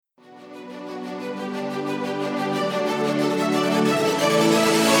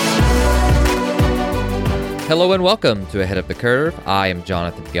Hello and welcome to Ahead of the Curve. I am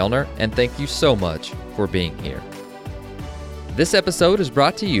Jonathan Gelner, and thank you so much for being here. This episode is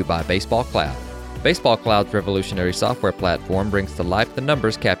brought to you by Baseball Cloud. Baseball Cloud's revolutionary software platform brings to life the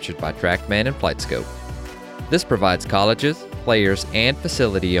numbers captured by TrackMan and FlightScope. This provides colleges, players, and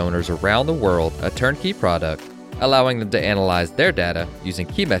facility owners around the world a turnkey product, allowing them to analyze their data using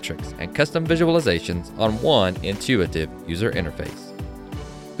key metrics and custom visualizations on one intuitive user interface.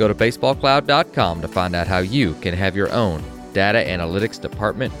 Go to baseballcloud.com to find out how you can have your own data analytics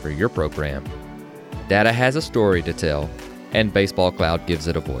department for your program. Data has a story to tell, and Baseball Cloud gives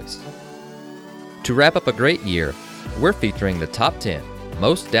it a voice. To wrap up a great year, we're featuring the top 10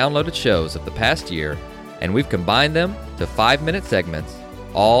 most downloaded shows of the past year, and we've combined them to 5-minute segments,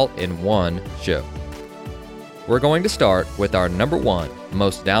 all in one show. We're going to start with our number 1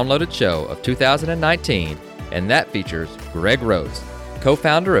 most downloaded show of 2019, and that features Greg Rose,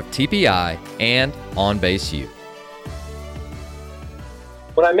 co-founder of TPI and On Base U.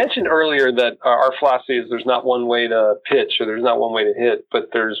 When I mentioned earlier that our philosophy is there's not one way to pitch or there's not one way to hit, but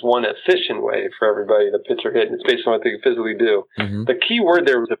there's one efficient way for everybody to pitch or hit, and it's based on what they can physically do. Mm-hmm. The key word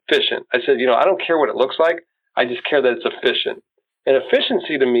there was efficient. I said, I don't care what it looks like. I just care that it's efficient. And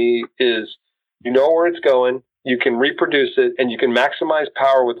efficiency to me is you know where it's going, you can reproduce it, and you can maximize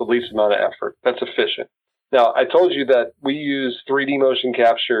power with the least amount of effort. That's efficient. Now, I told you that we use 3D motion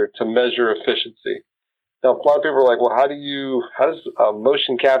capture to measure efficiency. Now, a lot of people are like, well, how does a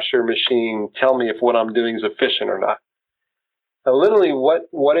motion capture machine tell me if what I'm doing is efficient or not? Now, literally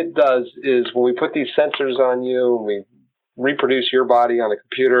what it does is when we put these sensors on you and we reproduce your body on a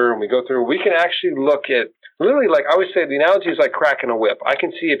computer and we go through, we can actually look at, literally, like I always say, the analogy is like cracking a whip. I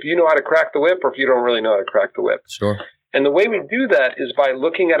can see if you know how to crack the whip or if you don't really know how to crack the whip. Sure. And the way we do that is by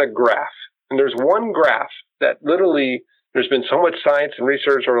looking at a graph. And there's one graph that literally, there's been so much science and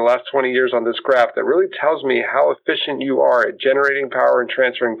research over the last 20 years on this graph that really tells me how efficient you are at generating power and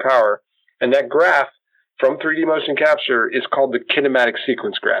transferring power. And that graph from 3D motion capture is called the kinematic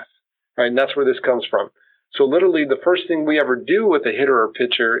sequence graph, right? And that's where this comes from. So literally the first thing we ever do with a hitter or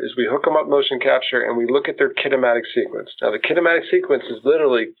pitcher is we hook them up motion capture and we look at their kinematic sequence. Now the kinematic sequence is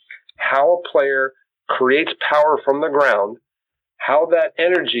literally how a player creates power from the ground, how that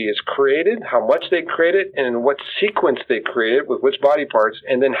energy is created, how much they create it, and in what sequence they create it, with which body parts,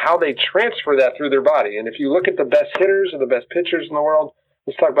 and then how they transfer that through their body. And if you look at the best hitters or the best pitchers in the world,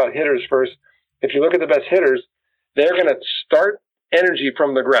 let's talk about hitters first. If you look at the best hitters, they're going to start energy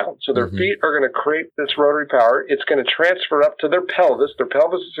from the ground. So their feet are going to create this rotary power. It's going to transfer up to their pelvis. Their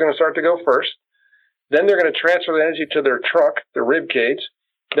pelvis is going to start to go first. Then they're going to transfer the energy to their trunk, their rib cage.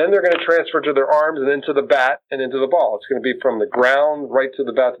 Then they're going to transfer to their arms and then to the bat and into the ball. It's going to be from the ground right to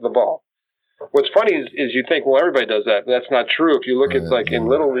the bat to the ball. What's funny is you think, well, everybody does that. That's not true. If you look at like in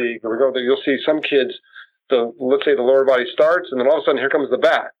Little League, you'll see some kids, let's say the lower body starts, and then all of a sudden here comes the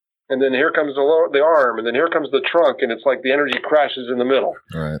bat. And then here comes the arm, and then here comes the trunk, and it's like the energy crashes in the middle.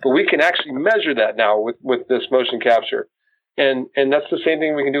 Right. But we can actually measure that now with this motion capture. And that's the same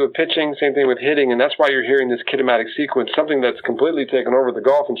thing we can do with pitching, same thing with hitting, and that's why you're hearing this kinematic sequence. Something that's completely taken over the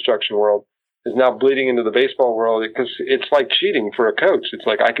golf instruction world is now bleeding into the baseball world because it's like cheating for a coach. It's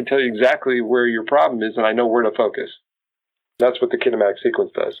like I can tell you exactly where your problem is, and I know where to focus. That's what the kinematic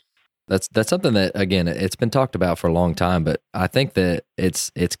sequence does. That's something that, again, it's been talked about for a long time, but I think that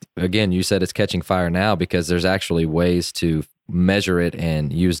it's again, you said it's catching fire now because there's actually ways to measure it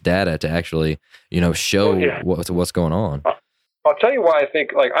and use data to actually, show what's going on. I'll tell you why I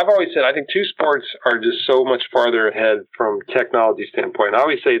think, like I've always said, I think two sports are just so much farther ahead from technology standpoint. I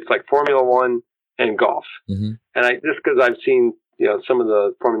always say it's like Formula One and golf. Mm-hmm. And just because I've seen, some of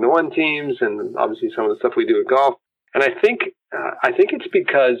the Formula One teams and obviously some of the stuff we do at golf. And I think it's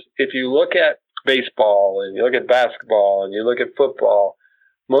because if you look at baseball and you look at basketball and you look at football,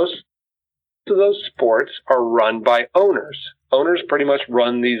 most of those sports are run by owners. Owners pretty much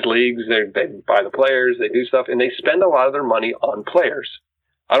run these leagues. They buy the players, they do stuff, and they spend a lot of their money on players.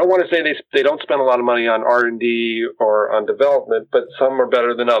 I don't want to say they don't spend a lot of money on R&D or on development, but some are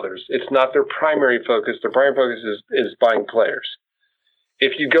better than others. It's not their primary focus. Their primary focus is buying players.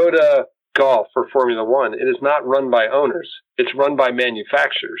 If you go to golf or Formula One, it is not run by owners. It's run by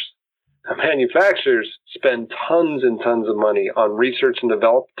manufacturers. Now, manufacturers spend tons and tons of money on research and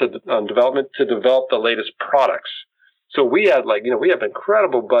development to develop the latest products. So we have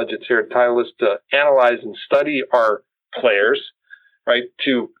incredible budgets here at Titleist to analyze and study our players, right,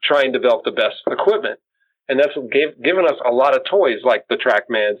 to try and develop the best equipment. And that's given us a lot of toys like the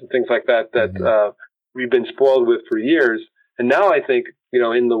TrackMans and things like that we've been spoiled with for years. And now I think,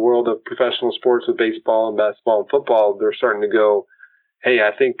 in the world of professional sports with baseball and basketball and football, they're starting to go, hey,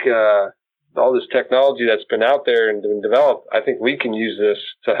 I think all this technology that's been out there and been developed, I think we can use this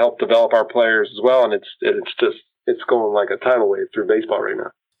to help develop our players as well. And it's going like a tidal wave through baseball right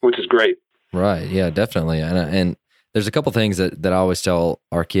now, which is great. Right. Yeah, definitely. And there's a couple things that I always tell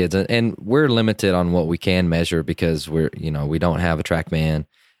our kids, and we're limited on what we can measure because we don't have a TrackMan,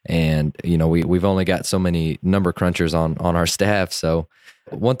 and we've only got so many number crunchers on our staff. So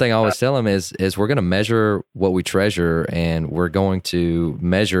one thing I always tell them is we're going to measure what we treasure, and we're going to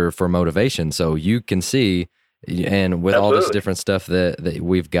measure for motivation. So you can see, and with all this different stuff that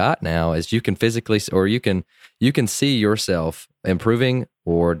we've got now, is you can physically, or you can see yourself improving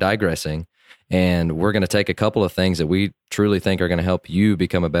or digressing. And we're going to take a couple of things that we truly think are going to help you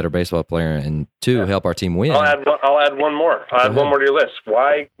become a better baseball player, and help our team win. I'll add one more. I'll add one more to your list.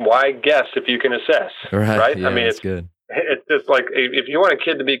 Why guess if you can assess? Right? Yeah, I mean, it's good. It's just like, if you want a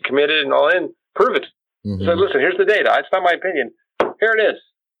kid to be committed and all in, prove it. Mm-hmm. So listen, here's the data. It's not my opinion. Here it is.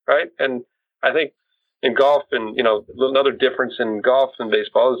 Right? And I think in golf, and another difference in golf and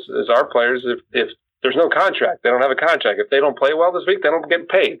baseball is our players, if there's no contract, they don't have a contract. If they don't play well this week, they don't get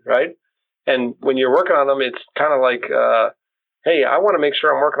paid. Right? And when you're working on them, it's kind of like, hey, I want to make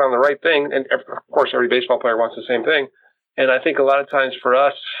sure I'm working on the right thing. And of course, every baseball player wants the same thing. And I think a lot of times for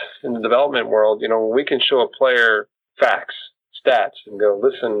us in the development world, when we can show a player facts, stats, and go,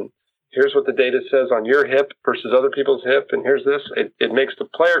 listen, here's what the data says on your hip versus other people's hip, and here's this. It makes the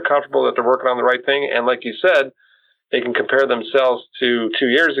player comfortable that they're working on the right thing. And like you said, they can compare themselves to 2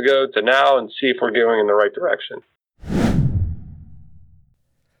 years ago to now and see if we're going in the right direction.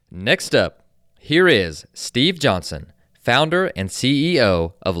 Next up, here is Steve Johnson, founder and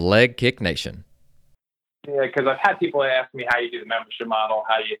CEO of Leg Kick Nation. Yeah, because I've had people ask me how you do the membership model,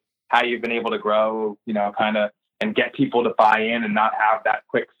 how you've been able to grow, kind of, and get people to buy in and not have that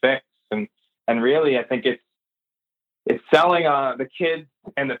quick fix. And really, I think it's selling the kids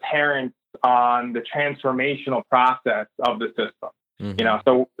and the parents on the transformational process of the system.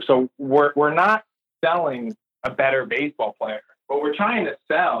 Mm-hmm. So we're not selling a better baseball player. What we're trying to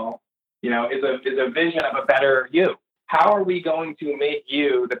sell, is a vision of a better you. How are we going to make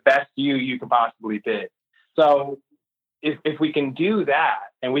you the best you can possibly be? So if we can do that,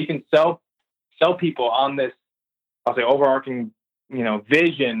 and we can sell people on this, I'll say, overarching,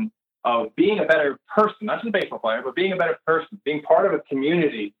 vision of being a better person, not just a baseball player, but being a better person, being part of a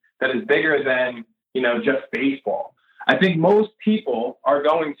community that is bigger than, just baseball. I think most people are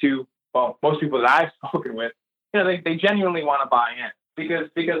going to, most people that I've spoken with, they genuinely want to buy in because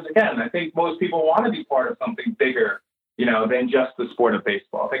again, I think most people want to be part of something bigger, than just the sport of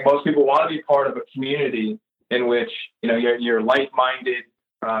baseball. I think most people want to be part of a community in which, you're like-minded,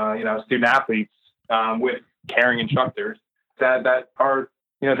 student athletes, with caring instructors that are,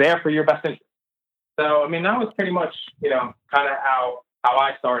 there for your best interest. So, I mean, that was pretty much, kind of how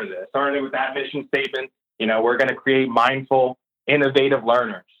I started it. I started with that mission statement. We're going to create mindful, innovative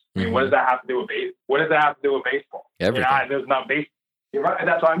learners. I mean, what does that have to do with baseball? What does that have to do with baseball? Everything. There's not baseball. You're right.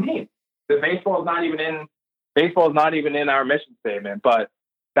 That's what I mean. The baseball is not even in our mission statement, but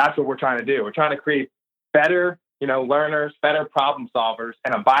that's what we're trying to do. We're trying to create better, learners, better problem solvers.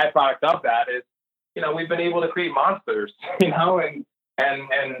 And a byproduct of that is, we've been able to create monsters, and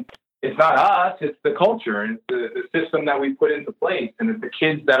it's not us, it's the culture and the system that we put into place. And it's the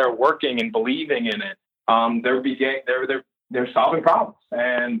kids that are working and believing in it. They're solving problems.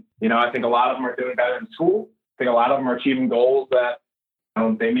 And, I think a lot of them are doing better in school. I think a lot of them are achieving goals that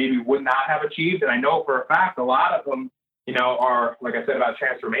they maybe would not have achieved. And I know for a fact, a lot of them, are, like I said, about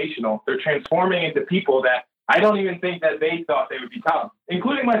transformational. They're transforming into people that I don't even think that they thought they would become,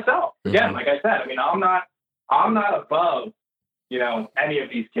 including myself. Again, like I said, I mean, I'm not above, any of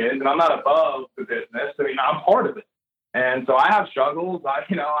these kids, and I'm not above the business. I mean, I'm part of it. And so I have struggles. I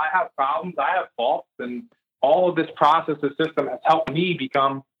have problems. I have faults, and all of this process, the system has helped me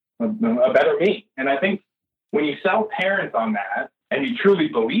become a better me. And I think when you sell parents on that, and you truly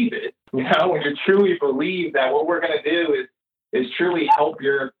believe it, when you truly believe that what we're going to do is truly help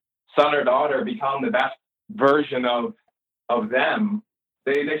your son or daughter become the best version of them,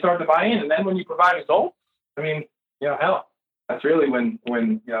 they start to buy in. And then when you provide results, I mean, hell, that's really when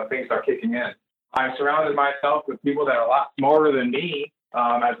things start kicking in. I've surrounded myself with people that are a lot smarter than me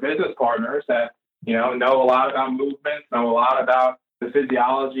as business partners that, know a lot about movement, know a lot about the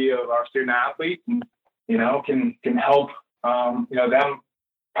physiology of our student athletes, and, can help, them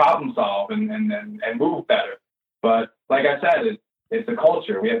problem solve and move better. But like I said, it's a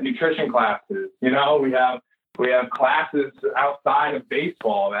culture. We have nutrition classes, we have classes outside of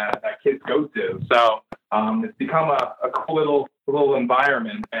baseball that kids go to. So it's become a cool little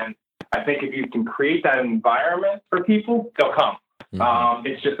environment. And I think if you can create that environment for people, they'll come. Mm-hmm.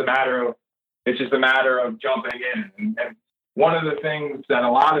 It's just a matter It's just a matter of jumping in. And one of the things that a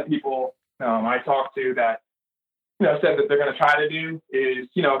lot of people I talk to that, said that they're going to try to do is,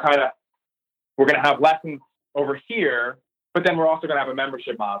 kind of, we're going to have lessons over here, but then we're also going to have a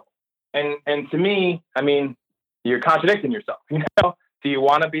membership model. And to me, I mean, you're contradicting yourself. Do you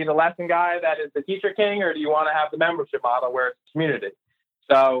want to be the lesson guy that is the teacher king, or do you want to have the membership model where it's community?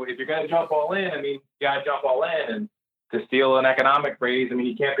 So if you're going to jump all in, I mean, you got to jump all in. And to steal an economic phrase, I mean,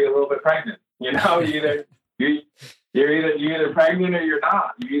 you can't be a little bit pregnant. You're either pregnant or you're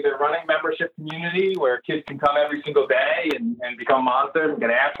not. You're either running membership community where kids can come every single day and become monsters and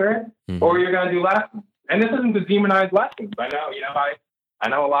get after it, or you're going to do lessons. And this isn't to demonize lessons. I know, I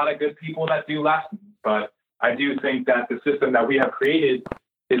know a lot of good people that do lessons, but I do think that the system that we have created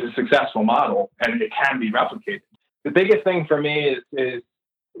is a successful model and it can be replicated. The biggest thing for me is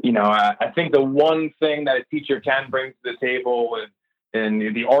I think the one thing that a teacher can bring to the table and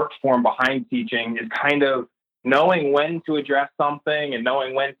the art form behind teaching is kind of knowing when to address something and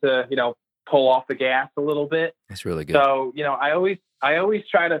knowing when to, pull off the gas a little bit. That's really good. So, I always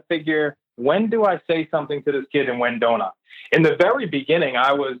try to figure, when do I say something to this kid and when don't I? In the very beginning,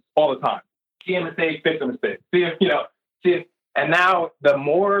 I was all the time. See a mistake, fix a mistake. See if, and now the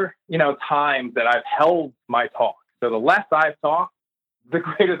more, times that I've held my talk, so the less I've talked, the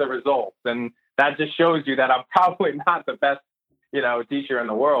greater the results. And that just shows you that I'm probably not the best, teacher in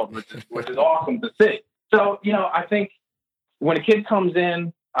the world, which is awesome to see. So, I think when a kid comes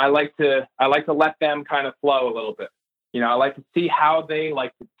in, I like to let them kind of flow a little bit. I like to see how they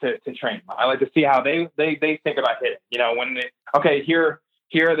like to train. I like to see how they think about hitting. Here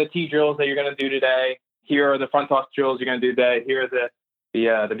are the T drills that you're going to do today. Here are the front toss drills you're going to do today. Here are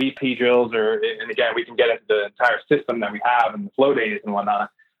the VP drills, and again, we can get into the entire system that we have and the flow days and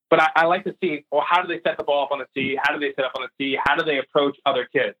whatnot. But I like to see, well, how do they set the ball up on the tee? How do they set up on the tee? How do they approach other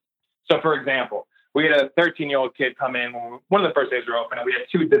kids? So, for example, we had a 13-year-old kid come in one of the first days we were open, and we had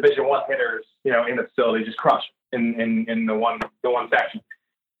 2 Division I hitters, in the facility, just crush in the one section.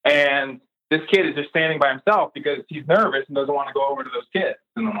 And this kid is just standing by himself because he's nervous and doesn't want to go over to those kids.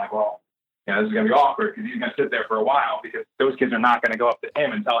 And I'm like, well, this is going to be awkward because he's going to sit there for a while because those kids are not going to go up to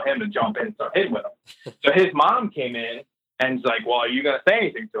him and tell him to jump in and start hitting with him. So his mom came in and is like, well, are you going to say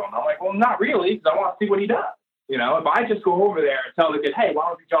anything to him? I'm like, well, not really, because I want to see what he does. If I just go over there and tell the kid, hey, why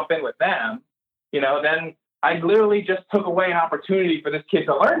don't you jump in with them? Then I literally just took away an opportunity for this kid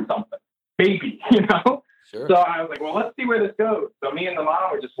to learn something. Maybe, Sure. So I was like, well, let's see where this goes. So me and the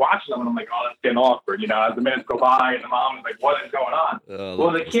mom were just watching them, and I'm like, oh, that's getting awkward, as the minutes go by, and the mom was like, what is going on?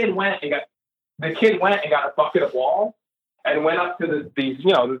 Well, the kid went and got a bucket of balls and went up to these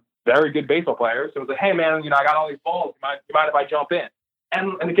very good baseball players. So it was like, hey, man, I got all these balls. You mind if I jump in?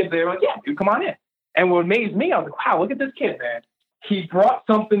 And the kids, they were like, yeah, dude, come on in. And what amazed me, I was like, wow, look at this kid, man. He brought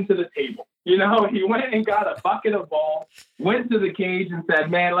something to the table. He went and got a bucket of balls, went to the cage and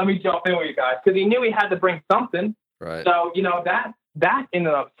said, man, let me jump in with you guys. Because he knew he had to bring something. Right. So, that in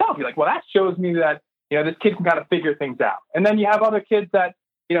and of itself, you're like, well, that shows me that, this kid can kind of figure things out. And then you have other kids that,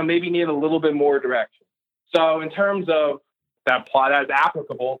 maybe need a little bit more direction. So in terms of that is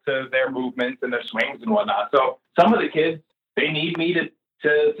applicable to their movements and their swings and whatnot. So some of the kids, they need me to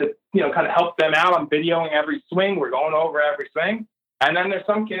kind of help them out. I'm videoing every swing. We're going over every swing. And then there's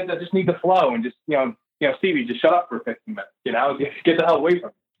some kids that just need to flow and just, Stevie, just shut up for 15 minutes, get the hell away from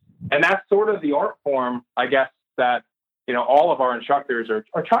me. And that's sort of the art form, I guess, that, all of our instructors are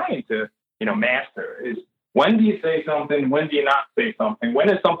trying to, master is, when do you say something? When do you not say something? When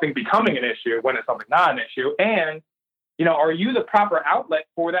is something becoming an issue? When is something not an issue? And, are you the proper outlet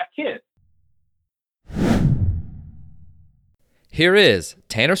for that kid? Here is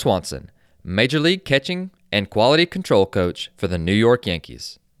Tanner Swanson, Major League catching and quality control coach for the New York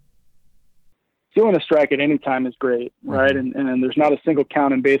Yankees. Stealing a strike at any time is great, right? And there's not a single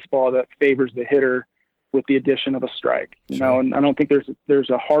count in baseball that favors the hitter with the addition of a strike, and I don't think there's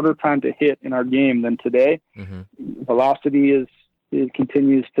a harder time to hit in our game than today. Velocity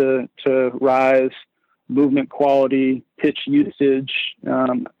continues to rise, movement quality, pitch usage.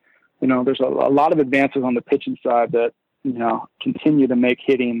 There's a lot of advances on the pitching side that, continue to make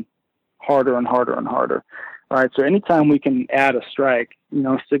hitting harder and harder and harder. All right. So anytime we can add a strike,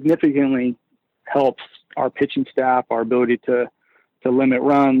 significantly helps our pitching staff, our ability to limit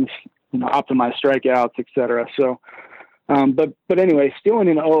runs, optimize strikeouts, et cetera. So, but anyway, stealing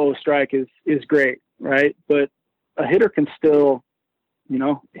an 0-0 strike is great. Right. But a hitter can still,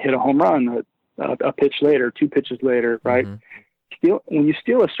 hit a home run a pitch later, 2 pitches later. Right. When you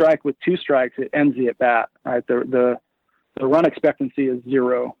steal a strike with 2 strikes, it ends the at bat. Right. The run expectancy is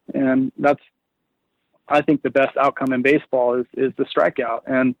 0. And that's, I think, the best outcome in baseball is the strikeout.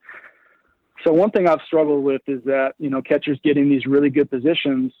 And So one thing I've struggled with is that, catchers get in these really good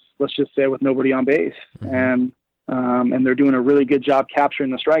positions, let's just say with nobody on base, and they're doing a really good job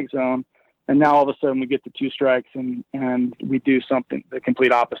capturing the strike zone. And now all of a sudden we get to 2 strikes and we do something the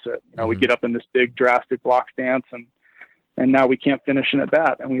complete opposite. We get up in this big drastic block stance and now we can't finish an at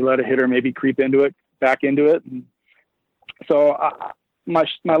bat, and we let a hitter maybe creep back into it. And so my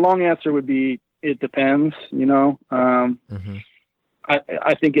long answer would be, it depends,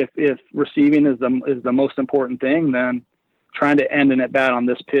 I think if receiving is the most important thing, then trying to end an at bat on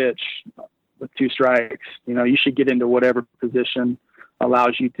this pitch with 2 strikes, you should get into whatever position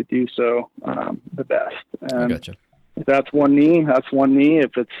allows you to do so the best. And gotcha. If that's one knee, that's one knee.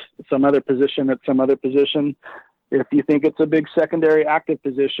 If it's some other position, it's some other position. If you think it's a big secondary active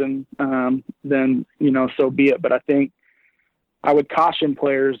position, then, so be it. But I think I would caution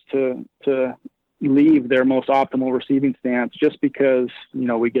players to leave their most optimal receiving stance just because,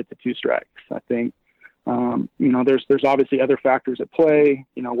 we get to 2 strikes. I think, there's obviously other factors at play.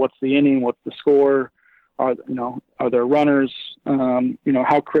 What's the inning? What's the score? Are there runners?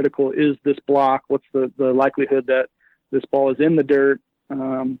 How critical is this block? What's the likelihood that this ball is in the dirt?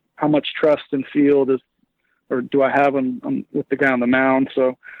 How much trust and field do I have with the guy on the mound?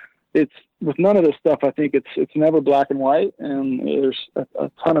 So it's, with none of this stuff, I think it's never black and white, and there's a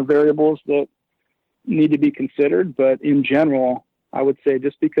ton of variables that need to be considered. But in general, I would say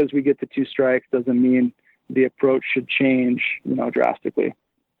just because we get to 2 strikes doesn't mean the approach should change, drastically.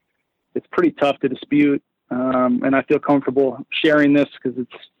 It's pretty tough to dispute. And I feel comfortable sharing this because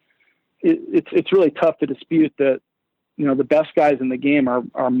it's really tough to dispute that, the best guys in the game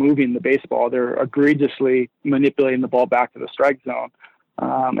are moving the baseball. They're egregiously manipulating the ball back to the strike zone.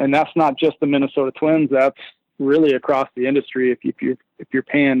 And that's not just the Minnesota Twins. That's really across the industry. If you're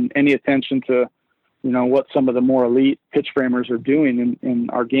paying any attention to, what some of the more elite pitch framers are doing in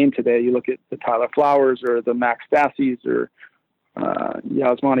our game today, you look at the Tyler Flowers or the Max Stassies or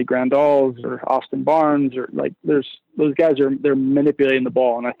Yasmani Grandals or Austin Barnes, or those guys they're manipulating the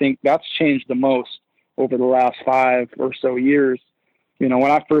ball. And I think that's changed the most over the last 5 or so years. When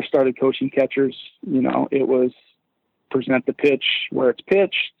I first started coaching catchers, it was present the pitch where it's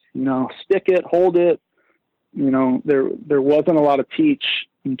pitched, stick it, hold it. There wasn't a lot of teach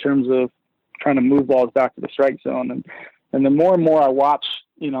in terms of trying to move balls back to the strike zone. And the more and more I watch,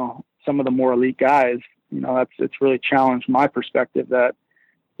 some of the more elite guys, it's really challenged my perspective that,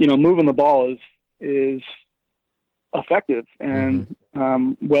 moving the ball is effective. And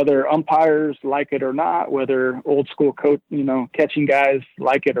whether umpires like it or not, whether old school coach, catching guys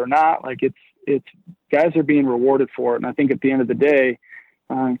like it or not, it's guys are being rewarded for it. And I think at the end of the day,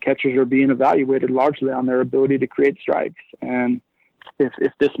 catchers are being evaluated largely on their ability to create strikes. And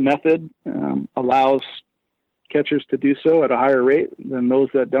if this method allows catchers to do so at a higher rate than those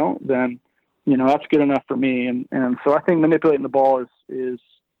that don't, then, that's good enough for me. And so I think manipulating the ball is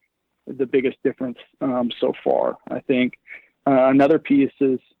the biggest difference so far. I think another piece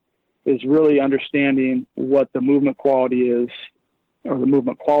is really understanding what the movement quality is, or the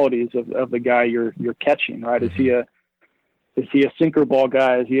movement qualities of the guy you're catching, right? Is he a sinker ball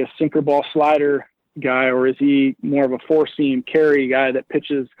guy? Is he a sinker ball slider guy, or is he more of a 4-seam carry guy that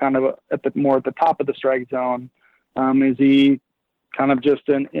pitches kind of at the top of the strike zone? Is he kind of just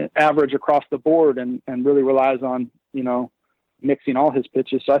an average across the board and really relies on, mixing all his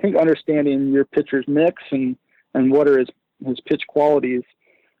pitches? So I think understanding your pitcher's mix and what are his pitch qualities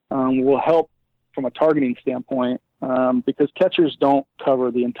will help from a targeting standpoint, because catchers don't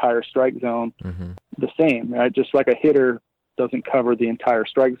cover the entire strike zone the same, right? Just like a hitter doesn't cover the entire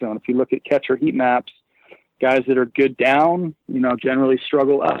strike zone. If you look at catcher heat maps, guys that are good down, generally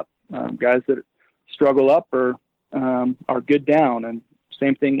struggle up. Guys that struggle up are good down, and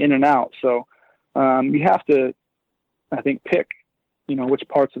same thing in and out. So you have to, I think, pick, which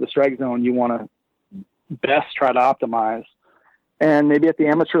parts of the strike zone you want to best try to optimize. And maybe at the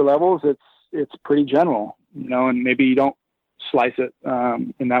amateur levels, it's pretty general, and maybe you don't slice it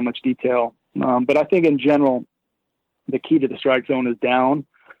in that much detail. But I think in general, the key to the strike zone is down.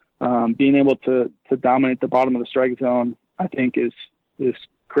 Being able to dominate the bottom of the strike zone, I think is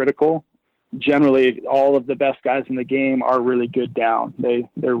critical. Generally, all of the best guys in the game are really good down.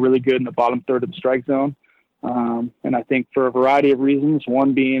 They're really good in the bottom third of the strike zone. And I think for a variety of reasons,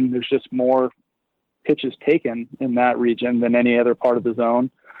 one being there's just more pitches taken in that region than any other part of the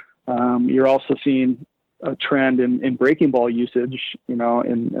zone. You're also seeing a trend in breaking ball usage. In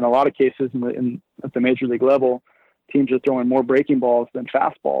a lot of cases at the major league level, teams are throwing more breaking balls than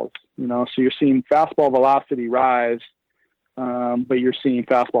fastballs. So you're seeing fastball velocity rise, but you're seeing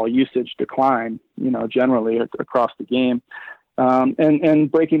fastball usage decline, generally across the game.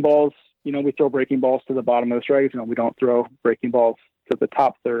 And breaking balls we throw breaking balls to the bottom of the strike zone. We don't throw breaking balls to the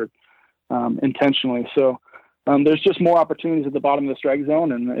top third intentionally. So there's just more opportunities at the bottom of the strike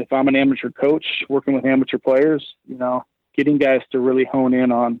zone. And if I'm an amateur coach working with amateur players, getting guys to really hone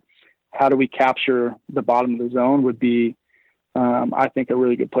in on how do we capture the bottom of the zone would be, I think, a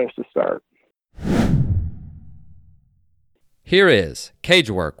really good place to start. Here is Cage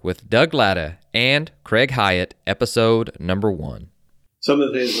Work with Doug Latta and Craig Hyatt, episode number 1. Some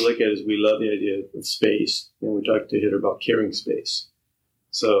of the things we look at is we love the idea of space, and we talk to hitter about carrying space.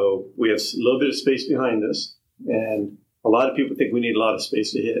 So we have a little bit of space behind us, and a lot of people think we need a lot of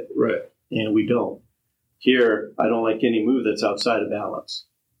space to hit. Right. And we don't. Here, I don't like any move that's outside of balance.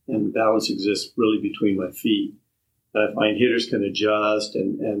 And balance exists really between my feet. I find hitters can adjust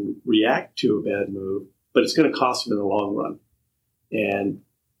and react to a bad move, but it's going to cost them in the long run. And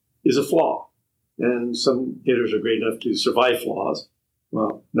is a flaw. And some hitters are great enough to survive flaws.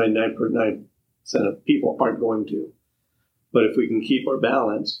 Well, 99.9% of people aren't going to. But if we can keep our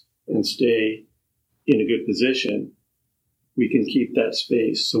balance and stay in a good position, we can keep that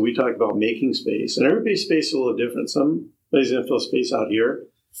space. So we talk about making space. And everybody's space is a little different. Somebody's going to fill space out here.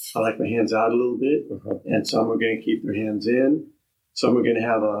 I like my hands out a little bit. And some are going to keep their hands in. Some are going to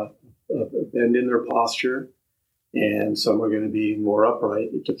have a bend in their posture. And some are going to be more upright.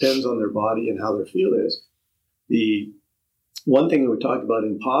 It depends on their body and how their feel is. The one thing that we talked about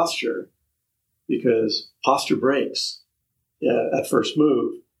in posture, because posture breaks at first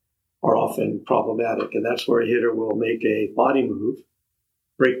move are often problematic. And that's where a hitter will make a body move,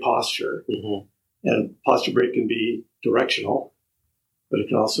 break posture. Mm-hmm. And posture break can be directional, but it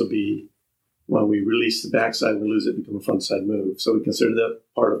can also be when we release the backside and we lose it, become a frontside move. So we consider that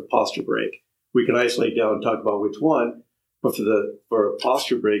part of a posture break. We can isolate down and talk about which one, but for a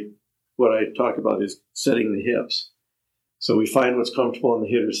posture break, what I talk about is setting the hips. So we find what's comfortable on the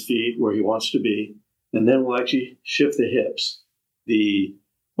hitter's feet, where he wants to be, and then we'll actually shift the hips. The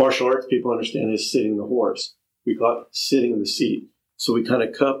martial arts people understand is sitting the horse. We call it sitting in the seat. So we kind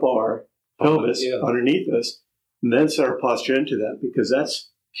of cup our pelvis underneath us and then set our posture into that, because that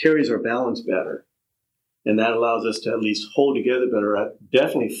carries our balance better. And that allows us to at least hold together better. I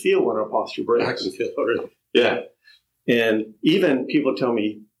definitely feel when our posture breaks. I can feel it. Yeah. And even people tell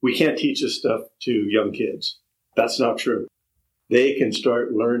me, we can't teach this stuff to young kids. That's not true. They can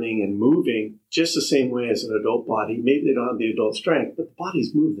start learning and moving just the same way as an adult body. Maybe they don't have the adult strength, but the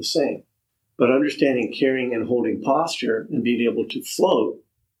bodies move the same. But understanding carrying and holding posture and being able to float,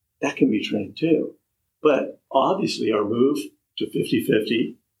 that can be trained too. But obviously our move to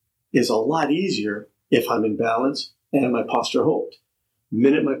 50-50 is a lot easier if I'm in balance and my posture holds. The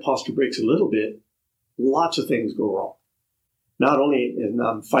minute my posture breaks a little bit, lots of things go wrong. Not only am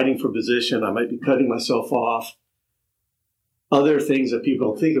I fighting for position, I might be cutting myself off. Other things that people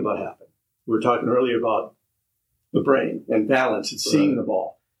don't think about happen. We were talking earlier about the brain and balance and seeing the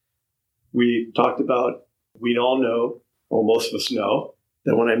ball. We talked about, we all know, or most of us know,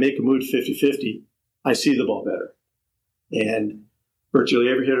 that when I make a move 50-50, I see the ball better. And virtually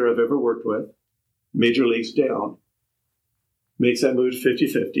every hitter I've ever worked with, major leagues down, makes that move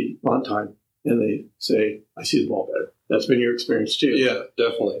 50-50 on time, and they say, I see the ball better. That's been your experience too. Yeah,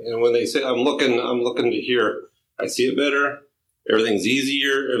 definitely. And when they say, I'm looking to hear, I see it better, everything's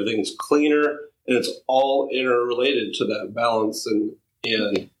easier, everything's cleaner, and it's all interrelated to that balance.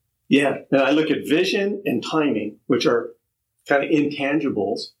 And yeah, and I look at vision and timing, which are kind of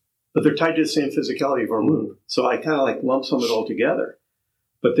intangibles, but they're tied to the same physicality of our move. So I kind of like lump some of it all together.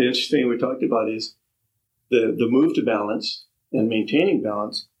 But the interesting thing we talked about is the move to balance and maintaining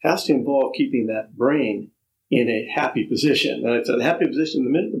balance has to involve keeping that brain in a happy position. And it's a happy position. The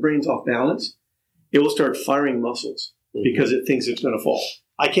minute the brain's off balance, it will start firing muscles because it thinks it's going to fall.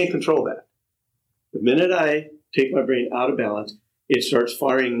 I can't control that. The minute I take my brain out of balance, it starts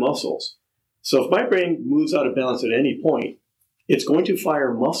firing muscles. So if my brain moves out of balance at any point, it's going to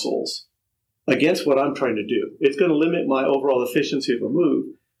fire muscles against what I'm trying to do. It's going to limit my overall efficiency of a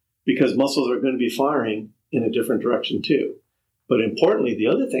move because muscles are going to be firing in a different direction too. But importantly, the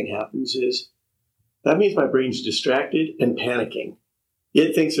other thing happens is that means my brain's distracted and panicking.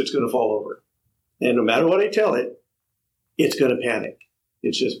 It thinks it's going to fall over. And no matter what I tell it, it's going to panic.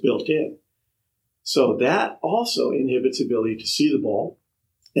 It's just built in. So that also inhibits ability to see the ball,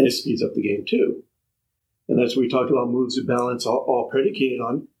 and it speeds up the game too. And that's what we talked about, moves of balance, all predicated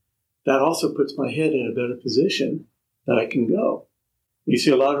on. That also puts my head in a better position that I can go. You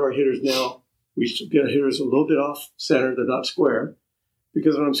see a lot of our hitters now, we get hitters a little bit off center, they're not square.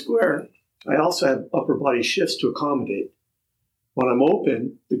 Because when I'm square, I also have upper body shifts to accommodate. When I'm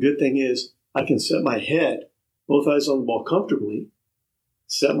open, the good thing is I can set my head, both eyes on the ball comfortably,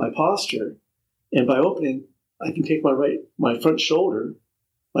 set my posture. And by opening, I can take my front shoulder,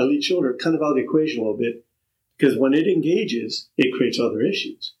 my lead shoulder, kind of out of the equation a little bit, because when it engages, it creates other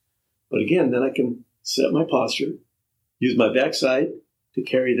issues. But again, then I can set my posture, use my backside to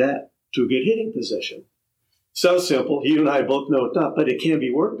carry that to a good hitting position. Sounds simple. You and I both know it's not, but it can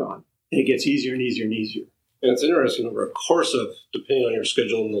be worked on. And it gets easier and easier and easier. And it's interesting, over a course of, depending on your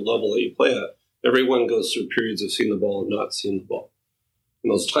schedule and the level that you play at, everyone goes through periods of seeing the ball and not seeing the ball.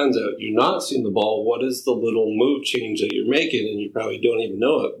 And those times that you're not seeing the ball, what is the little move change that you're making? And you probably don't even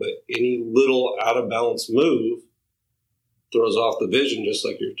know it, but any little out of balance move throws off the vision, just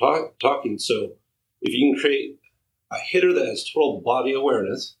like you're talking. So if you can create a hitter that has total body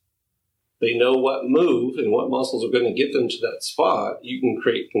awareness, they know what move and what muscles are going to get them to that spot, you can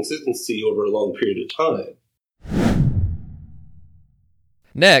create consistency over a long period of time.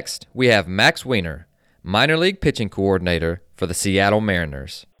 Next, we have Max Weiner, minor league pitching coordinator for the Seattle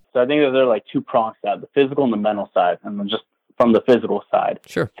Mariners. So I think that there are like two prongs to that, the physical and the mental side. And then just from the physical side,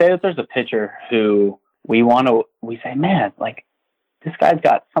 sure. Say that there's a pitcher who we say, man, like this guy's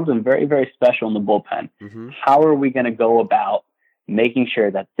got something very, very special in the bullpen. Mm-hmm. How are we going to go about making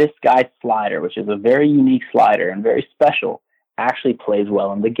sure that this guy's slider, which is a very unique slider and very special, actually plays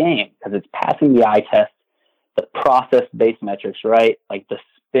well in the game? Because it's passing the eye test, the process-based metrics, right? Like the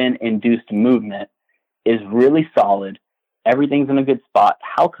spin-induced movement is really solid. Everything's in a good spot.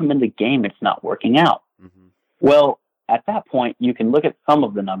 How come in the game it's not working out? Mm-hmm. Well, at that point, you can look at some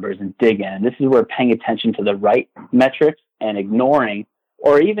of the numbers and dig in. This is where paying attention to the right metrics and ignoring,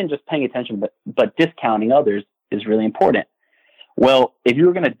 or even just paying attention but discounting others is really important. Well, if you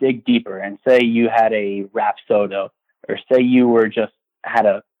were going to dig deeper and say you had a Rapsodo, or say you were just had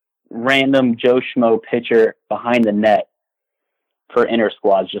a random Joe Schmo pitcher behind the net for inter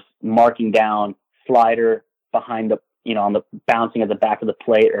squads, just marking down slider behind the, on the bouncing at the back of the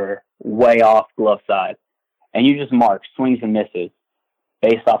plate or way off glove side, and you just mark swings and misses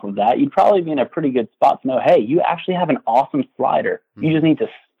based off of that, you'd probably be in a pretty good spot to know, hey, you actually have an awesome slider. Mm-hmm. You just need to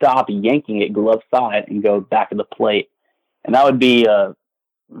stop yanking it glove side and go back of the plate. And that would be a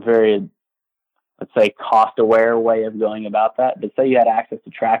very, let's say, cost-aware way of going about that. But say you had access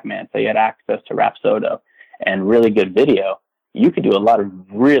to TrackMan, say you had access to Rapsodo and really good video, you could do a lot of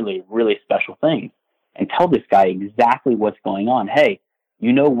really, really special things and tell this guy exactly what's going on. Hey,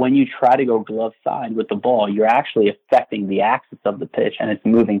 when you try to go glove side with the ball, you're actually affecting the axis of the pitch and it's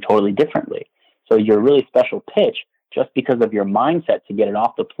moving totally differently. So your really special pitch, just because of your mindset to get it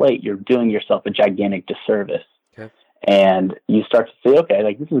off the plate, you're doing yourself a gigantic disservice. Okay. And you start to say, okay,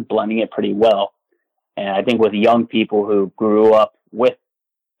 like this is blending it pretty well. And I think with young people who grew up with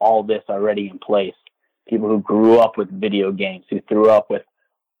all this already in place, people who grew up with video games, who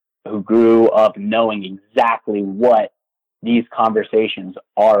grew up knowing exactly what these conversations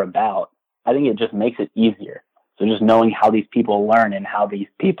are about, I think it just makes it easier. So just knowing how these people learn and how these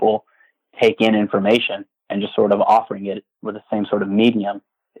people take in information and just sort of offering it with the same sort of medium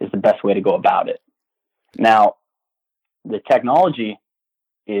is the best way to go about it. Now, the technology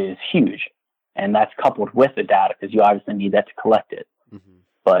is huge, and that's coupled with the data because you obviously need that to collect it. Mm-hmm.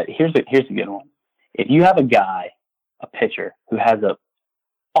 But here's a good one. If you have a pitcher who has an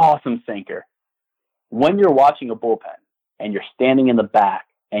awesome sinker, when you're watching a bullpen and you're standing in the back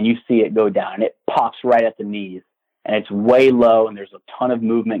and you see it go down and it pops right at the knees and it's way low and there's a ton of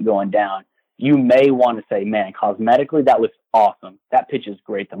movement going down, you may want to say, man, cosmetically, that was awesome. That pitch is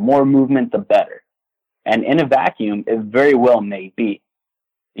great. The more movement, the better. And in a vacuum, it very well may be.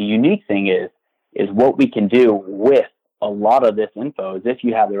 The unique thing is what we can do with a lot of this info is if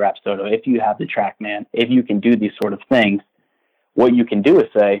you have the Rapsodo, if you have the TrackMan, if you can do these sort of things, what you can do is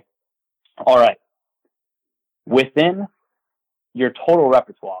say, all right, within your total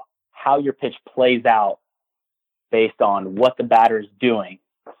repertoire, how your pitch plays out based on what the batter is doing,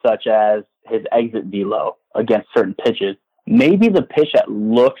 such as his exit velo against certain pitches, maybe the pitch that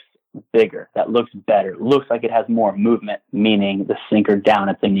looks bigger, that looks better, looks like it has more movement, meaning the sinker down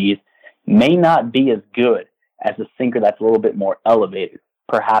at the knees, may not be as good as a sinker that's a little bit more elevated.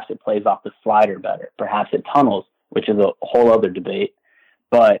 Perhaps it plays off the slider better. Perhaps it tunnels, which is a whole other debate.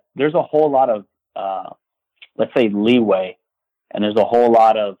 But there's a whole lot of, let's say, leeway, and there's a whole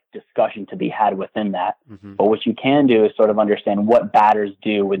lot of discussion to be had within that. Mm-hmm. But what you can do is sort of understand what batters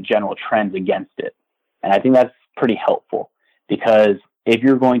do with general trends against it. And I think that's pretty helpful because if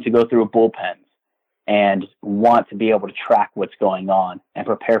you're going to go through a bullpen and want to be able to track what's going on and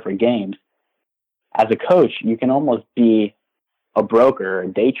prepare for games, as a coach, you can almost be a broker or a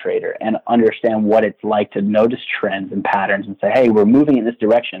day trader and understand what it's like to notice trends and patterns and say, hey, we're moving in this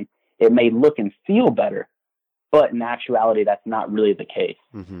direction. It may look and feel better But in actuality, that's not really the case,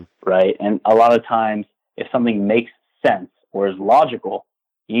 right? And a lot of times, if something makes sense or is logical,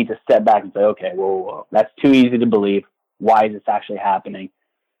 you need to step back and say, okay, whoa, that's too easy to believe. Why is this actually happening?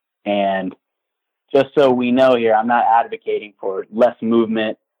 And just so we know here, I'm not advocating for less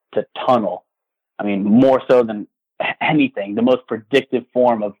movement to tunnel. I mean, more so than anything, the most predictive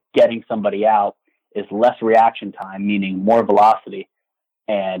form of getting somebody out is less reaction time, meaning more velocity,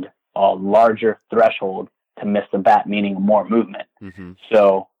 and a larger threshold to miss the bat, meaning more movement.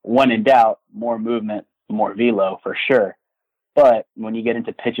 So when in doubt, more movement, more velo for sure. But when you get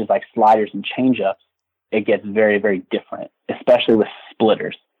into pitches like sliders and changeups, it gets very, very different, especially with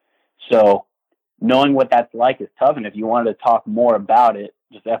splitters. So knowing what that's like is tough. And if you wanted to talk more about it,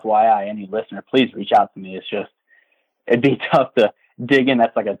 just FYI, any listener, please reach out to me. It'd be tough to dig in.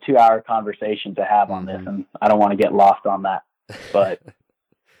 That's like a 2-hour conversation to have on this. And I don't want to get lost on that. But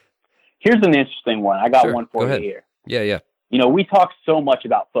here's an interesting one. I got one for you here. Yeah. You know, we talk so much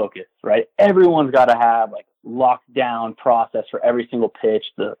about focus, right? Everyone's got to have like locked down process for every single pitch.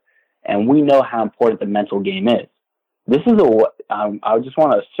 And we know how important the mental game is. This is I just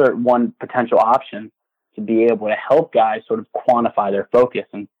want to assert one potential option to be able to help guys sort of quantify their focus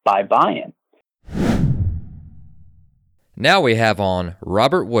and buy buy-in. Now we have on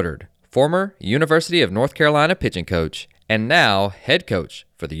Robert Woodard, former University of North Carolina pitching coach, and now head coach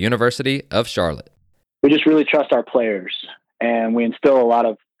for the University of Charlotte. We just really trust our players, and we instill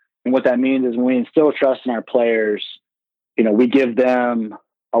and what that means is when we instill trust in our players, you know, we give them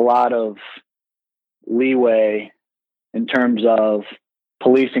a lot of leeway in terms of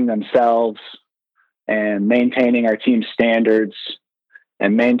policing themselves and maintaining our team standards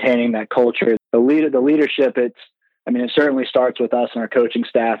and maintaining that culture. The leadership, it certainly starts with us and our coaching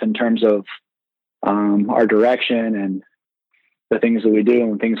staff in terms of our direction and the things that we do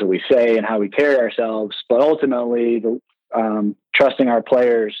and the things that we say and how we carry ourselves. But ultimately, trusting our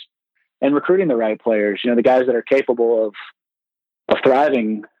players and recruiting the right players, you know, the guys that are capable of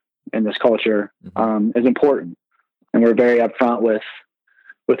thriving in this culture is important. And we're very upfront with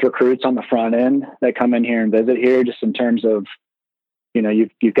recruits on the front end that come in here and visit here, just in terms of, you know,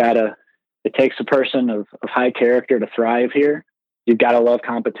 you've got to, it takes a person of high character to thrive here. You've got to love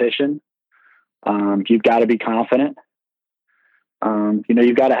competition. You've got to be confident. You know,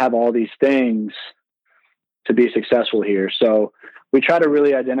 you've got to have all these things to be successful here. So we try to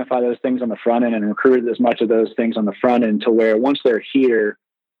really identify those things on the front end and recruit as much of those things on the front end to where once they're here,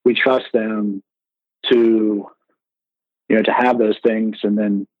 we trust them to, you know, to have those things and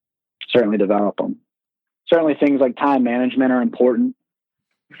then certainly develop them. Certainly things like time management are important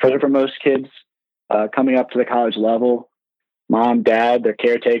for most kids coming up to the college level. Mom, dad, their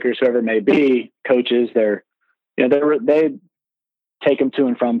caretakers, whoever it may be, coaches, they take them to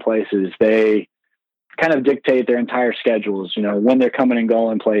and from places. They kind of dictate their entire schedules, you know, when they're coming and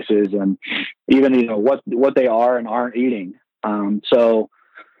going places, and even, you know, what they are and aren't eating. So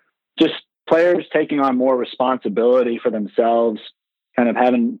just players taking on more responsibility for themselves, kind of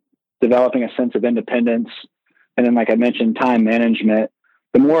developing a sense of independence. And then, like I mentioned, time management.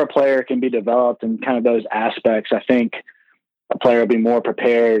 The more a player can be developed in kind of those aspects, I think a player will be more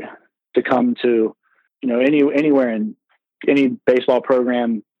prepared to come to, you know, anywhere in any baseball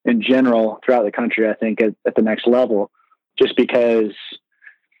program in general throughout the country, I think at the next level, just because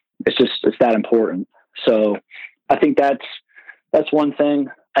it's that important. So I think that's one thing.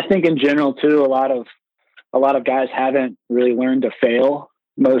 I think in general too, a lot of guys haven't really learned to fail.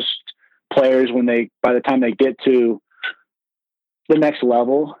 Most players, by the time they get to the next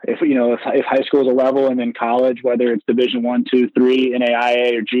level, if high school is a level and then college, whether it's Division 1, 2, 3,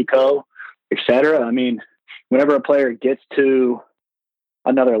 NAIA or JUCO, et cetera. I mean, whenever a player gets to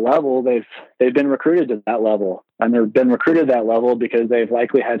another level, they've been recruited to that level, and they've been recruited to that level because they've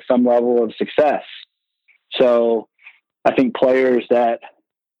likely had some level of success. So I think players that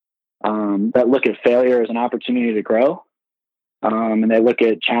look at failure as an opportunity to grow, and they look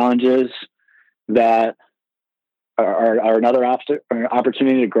at challenges that are another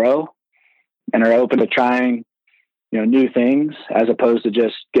opportunity to grow, and are open to trying, you know, new things as opposed to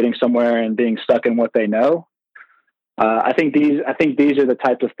just getting somewhere and being stuck in what they know. I think these are the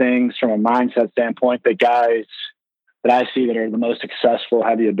types of things from a mindset standpoint that guys that I see that are the most successful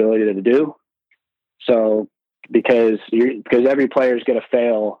have the ability to do. So because every player is going to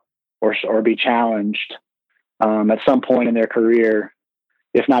fail or be challenged at some point in their career,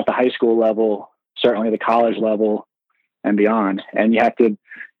 if not the high school level, certainly the college level and beyond. And you have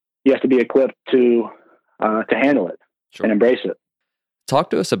to be equipped to handle it. Sure. And embrace it. Talk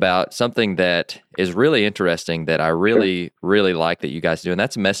to us about something that is really interesting that I really, really like that you guys do, and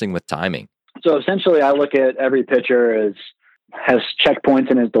that's messing with timing. So essentially, I look at every pitcher has checkpoints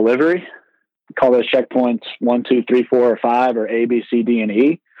in his delivery. We call those checkpoints 1, 2, 3, 4, or 5, or A, B, C, D, and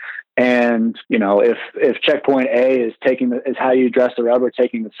E. And if checkpoint A is how you address the rubber,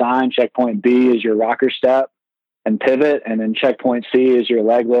 taking the sign. Checkpoint B is your rocker step and pivot, and then checkpoint C is your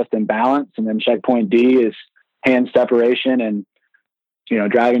leg lift and balance, and then checkpoint D is hand separation and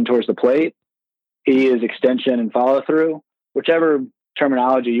driving towards the plate. E is extension and follow through. Whichever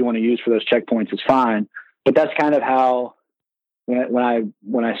terminology you want to use for those checkpoints is fine. But that's kind of how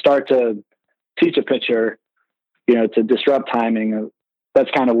when I start to teach a pitcher, to disrupt timing, that's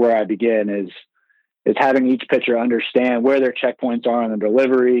kind of where I begin is having each pitcher understand where their checkpoints are on the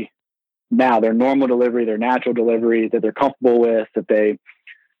delivery. Now their normal delivery, their natural delivery that they're comfortable with, that they're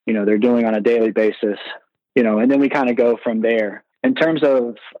doing on a daily basis, and then we kind of go from there. In terms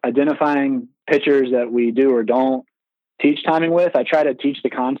of identifying pitchers that we do or don't teach timing with, I try to teach the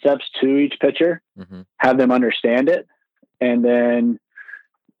concepts to each pitcher, have them understand it, and then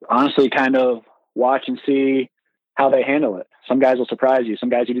honestly kind of watch and see how they handle it. Some guys will surprise you. Some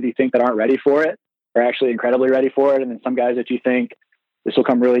guys you think that aren't ready for it are actually incredibly ready for it. And then some guys that you think this will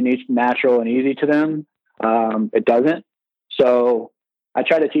come really natural and easy to them, it doesn't. So I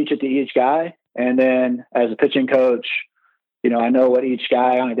try to teach it to each guy. And then as a pitching coach, I know what each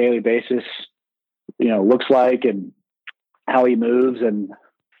guy on a daily basis, looks like and how he moves and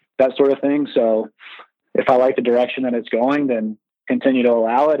that sort of thing. So if I like the direction that it's going, then continue to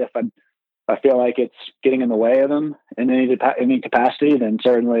allow it. If I feel like it's getting in the way of them in any capacity, then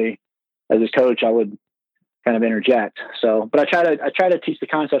certainly as his coach, I would kind of interject. So, but I try to teach the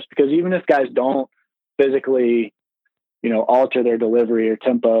concepts, because even if guys don't physically, alter their delivery or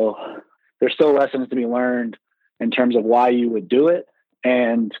tempo, there's still lessons to be learned in terms of why you would do it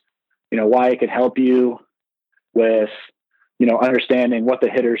and, why it could help you with, understanding what the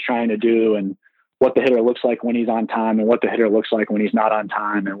hitter's trying to do and what the hitter looks like when he's on time and what the hitter looks like when he's not on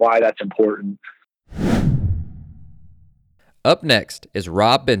time and why that's important. Up next is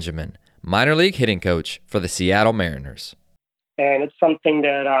Rob Benjamin, minor league hitting coach for the Seattle Mariners. And it's something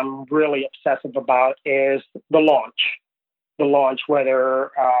that I'm really obsessive about is the launch. The launch,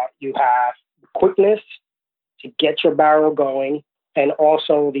 whether you have quickness to get your barrel going and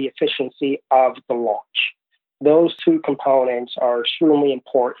also the efficiency of the launch. Those two components are extremely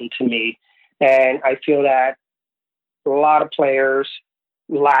important to me. And I feel that a lot of players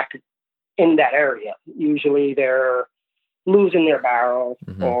lack in that area. Usually they're losing their barrel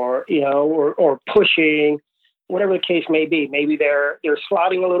or pushing, whatever the case may be. Maybe they're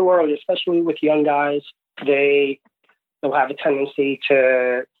slotting a little early, especially with young guys. They'll have a tendency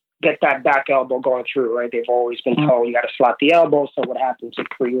to get that back elbow going through, right? They've always been told you got to slot the elbow. So what happens? It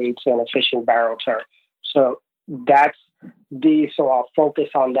creates an efficient barrel turn. So so I'll focus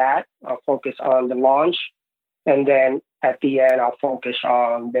on that. I'll focus on the launch. And then at the end, I'll focus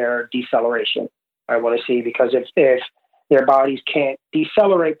on their deceleration. I want to see, because if their bodies can't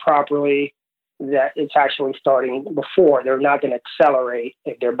decelerate properly, that it's actually starting before. They're not going to accelerate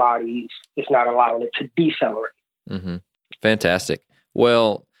if their body is not allowing it to decelerate. Mm-hmm. Fantastic.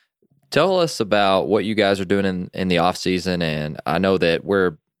 Well, tell us about what you guys are doing in the off season. And I know that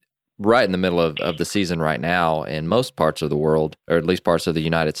we're right in the middle of the season right now in most parts of the world, or at least parts of the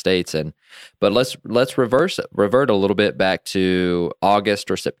United States. But let's revert a little bit back to August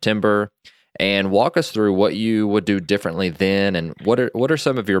or September and walk us through what you would do differently then, and what are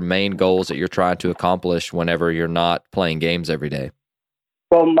some of your main goals that you're trying to accomplish whenever you're not playing games every day?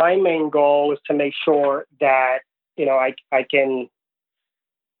 Well, my main goal is to make sure that I can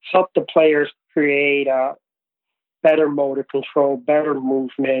help the players create better motor control, better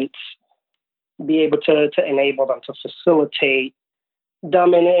movements, be able to enable them to facilitate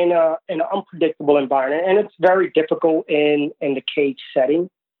them in an unpredictable environment. And it's very difficult in the cage setting.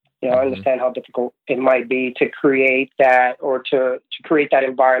 I understand how difficult it might be to create that, or to create that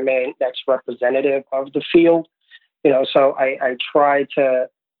environment that's representative of the field. So I try to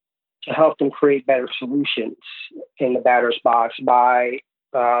help them create better solutions in the batter's box by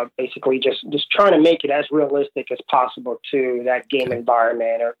basically just trying to make it as realistic as possible to that game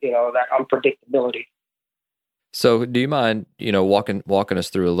environment, or that unpredictability. So, do you mind walking us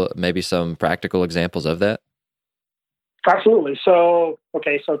through maybe some practical examples of that? Absolutely. So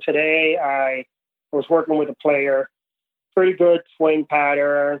today I was working with a player, pretty good swing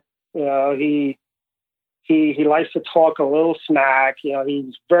pattern. He likes to talk a little smack.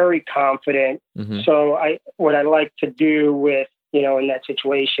 He's very confident. Mm-hmm. So what I like to do with, in that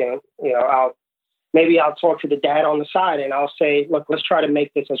situation, I'll talk to the dad on the side and I'll say, look, let's try to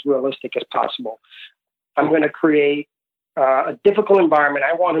make this as realistic as possible. I'm going to create a difficult environment,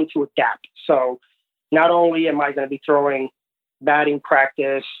 I want him to adapt. So not only am I going to be throwing batting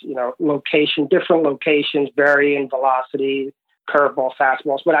practice, different locations, varying velocity, curveball,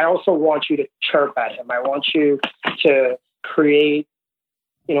 fastballs, but I also want you to chirp at him. I want you to create,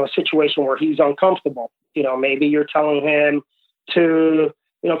 a situation where he's uncomfortable. Maybe you're telling him to,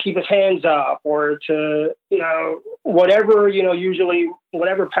 keep his hands up, or to, whatever, usually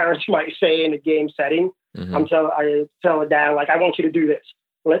whatever parents might say in a game setting. Mm-hmm. I tell a dad, like, I want you to do this.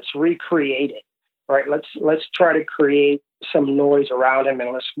 Let's recreate it, right? Let's try to create some noise around him,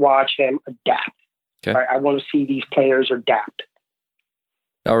 and let's watch him adapt. Okay. Right? I want to see these players adapt.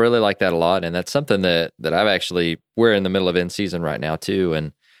 I really like that a lot, and that's something that we're in the middle of in season right now too,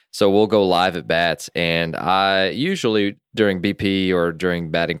 and so we'll go live at bats, and I usually during BP or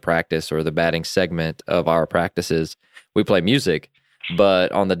during batting practice or the batting segment of our practices, we play music.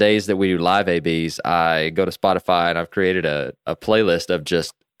 But on the days that we do live ABs, I go to Spotify and I've created a playlist of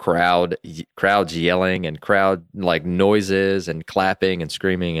just crowds yelling and crowd like noises and clapping and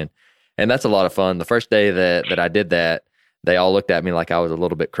screaming, and that's a lot of fun. The first day that I did that, they all looked at me like I was a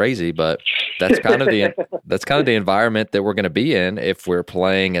little bit crazy, but that's kind of the environment that we're going to be in if we're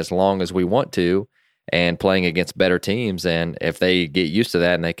playing as long as we want to and playing against better teams. And if they get used to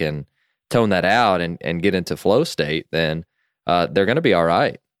that and they can tone that out and get into flow state, then they're going to be all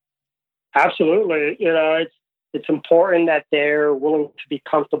right. Absolutely. It's important that they're willing to be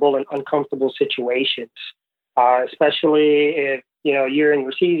comfortable in uncomfortable situations, especially if, you're in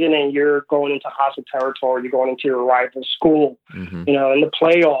your season and you're going into hostile territory, you're going into your rival school, mm-hmm. In the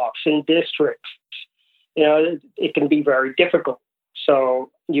playoffs, in districts, it can be very difficult.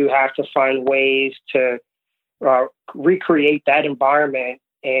 So you have to find ways to recreate that environment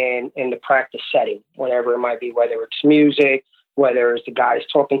in the practice setting, whatever it might be, whether it's music, whether it's the guys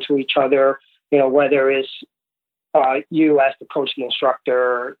talking to each other, whether it's you as the coach and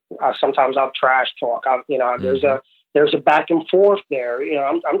instructor. Sometimes I'll trash talk. Mm-hmm. There's a back and forth there.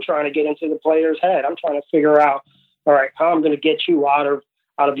 I'm trying to get into the player's head. I'm trying to figure out, all right, how I'm going to get you out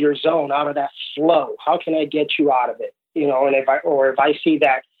of your zone, out of that flow. How can I get you out of it? And if I see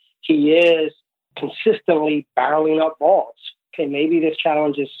that he is consistently barreling up balls, okay, maybe this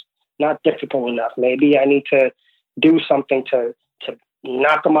challenge is not difficult enough. Maybe I need to do something to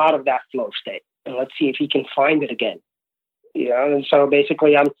knock him out of that flow state, and let's see if he can find it again. And so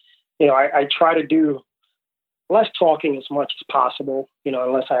basically I try to do less talking as much as possible,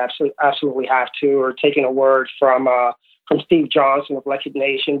 unless I absolutely have to, or taking a word from Steve Johnson of Electric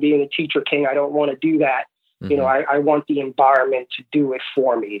Nation, being a teacher king. I don't want to do that. Mm-hmm. I want the environment to do it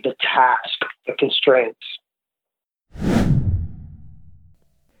for me, the task, the constraints.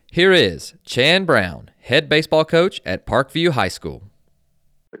 Here is Chan Brown, head baseball coach at Parkview High School.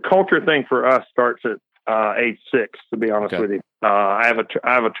 The culture thing for us starts at age 6, to be honest with you. I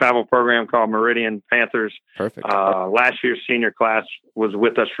have a travel program called Meridian Panthers. Perfect. Last year's senior class was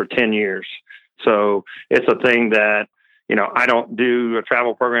with us for 10 years. So it's a thing that, I don't do a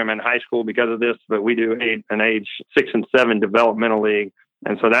travel program in high school because of this, but we do an age 6 and 7 developmental league.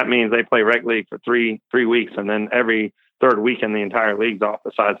 And so that means they play rec league for three weeks, and then every third weekend the entire league's off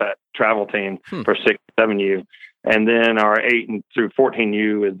besides that travel team for 6 and 7U. And then our 8 and through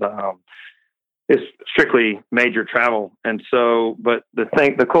 14U is strictly major travel. And so, but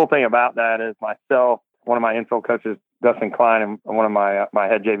the cool thing about that is myself, one of my infield coaches, Dustin Klein, and one of my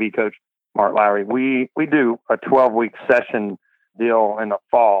head JV coach, Mark Lowry, we do a 12-week session deal in the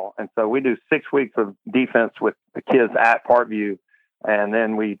fall. And so we do 6 weeks of defense with the kids at Parkview, and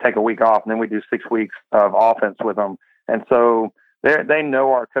then we take a week off, and then we do 6 weeks of offense with them. And so they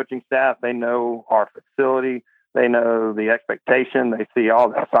know our coaching staff, they know our facility, they know the expectation, they see all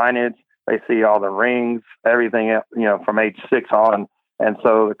the signage, they see all the rings, everything, from age 6 on. And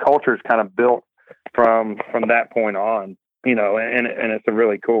so the culture is kind of built from that point on, and it's a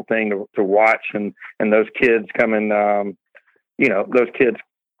really cool thing to watch. And those kids coming, those kids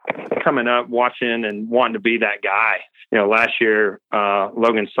coming up, watching and wanting to be that guy. Last year,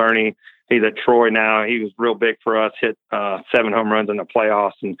 Logan Cerny, he's at Troy now. He was real big for us, hit 7 home runs in the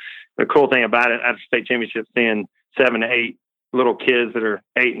playoffs. And the cool thing about it, after state championship, seeing 7 to 8 little kids that are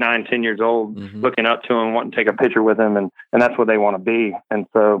 8, 9, 10 years old, mm-hmm. looking up to him, wanting to take a picture with him. And that's what they want to be. And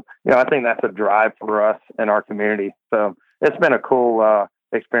so, I think that's a drive for us in our community. So it's been a cool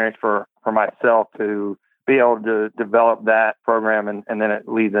experience for myself to be able to develop that program, and then it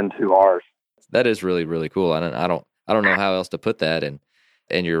leads into ours. That is really, really cool. I don't know how else to put that. And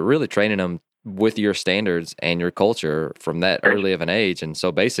you're really training them with your standards and your culture from that early of an age. And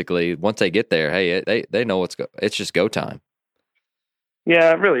so basically once they get there, hey, they know it's just go time.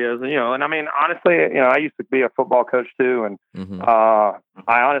 Yeah, it really is. And I mean, honestly, I used to be a football coach too. And Mm-hmm.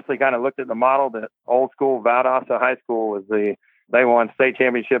 I honestly kind of looked at the model that old school Valdosta High School was they won state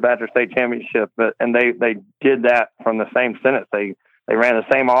championship after state championship, and they did that from the same sentence. They ran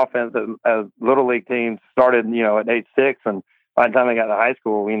the same offense as little league teams started, at age 6. And by the time they got to high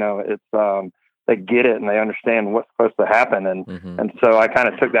school, it's, they get it and they understand what's supposed to happen. And, Mm-hmm. and so I kind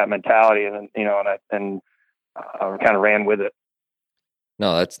of took that mentality and I kind of ran with it.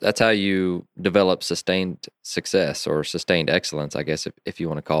 No, that's how you develop sustained success or sustained excellence, I guess, if you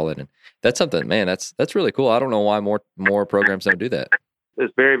want to call it. And that's something, man, that's really cool. I don't know why more programs don't do that.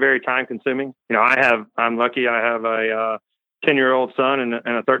 It's very, very time consuming. I'm lucky. I have a 10-year-old son and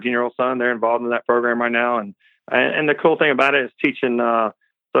a 13-year-old son. They're involved in that program right now. And the cool thing about it is teaching,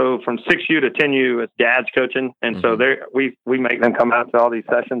 so from 6U to 10U, it's dads coaching. And so we make them come out to all these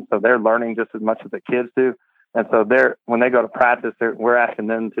sessions. So they're learning just as much as the kids do. And so when they go to practice, we're asking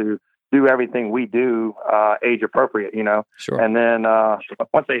them to do everything we do, age appropriate, Sure. And then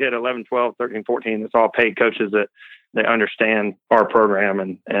once they hit 11, 12, 13, 14, it's all paid coaches that they understand our program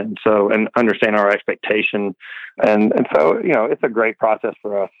and understand our expectation. And so, it's a great process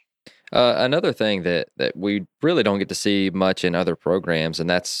for us. Another thing that we really don't get to see much in other programs, and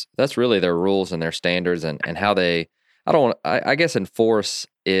that's really their rules and their standards and how they, I guess enforce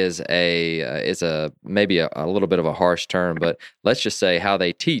is maybe a little bit of a harsh term, but let's just say how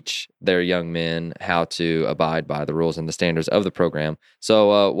they teach their young men how to abide by the rules and the standards of the program.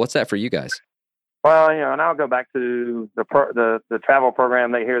 So what's that for you guys? Well, and I'll go back to the travel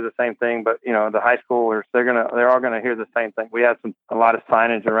program. They hear the same thing, but the high schoolers, they're all gonna hear the same thing. We have a lot of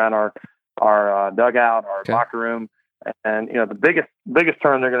signage around our dugout, our locker room, and the biggest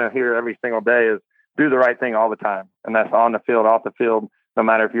term they're gonna hear every single day is do the right thing all the time, and that's on the field, off the field. No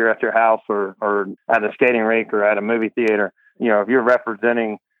matter if you're at your house or at a skating rink or at a movie theater, if you're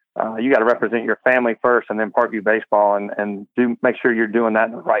representing, you got to represent your family first, and then Parkview baseball, and make sure you're doing that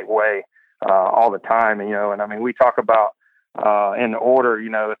in the right way. All the time, and I mean, we talk about in order.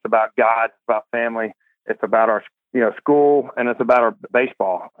 It's about God, it's about family, it's about our school, and it's about our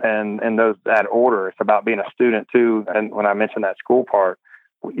baseball, and that order. It's about being a student too. And when I mentioned that school part,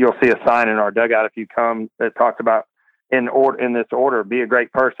 you'll see a sign in our dugout if you come that talks about in this order: be a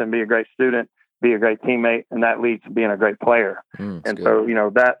great person, be a great student, be a great teammate, and that leads to being a great player. And good.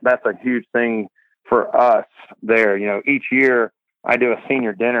 So that's a huge thing for us there. Each year I do a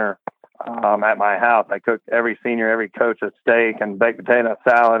senior dinner. At my house, I cook every coach a steak and baked potato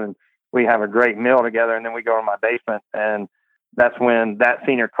salad, and we have a great meal together. And then we go in my basement, and that's when that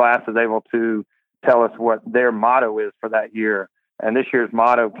senior class is able to tell us what their motto is for that year. And this year's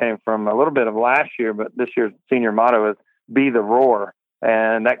motto came from a little bit of last year, but this year's senior motto is "Be the Roar,"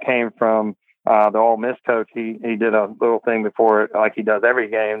 and that came from the Ole Miss coach. He did a little thing before it, like he does every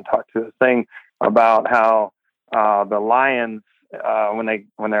game, talked to us thing about how the Lions.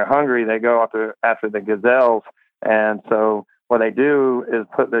 When they're hungry, they go after the gazelles, and so what they do is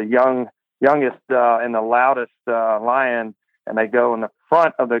put the youngest and the loudest lion, and they go in the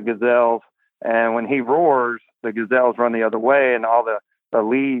front of the gazelles. And when he roars, the gazelles run the other way, and all the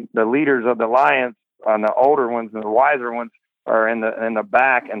leaders of the lions, and the older ones and the wiser ones, are in the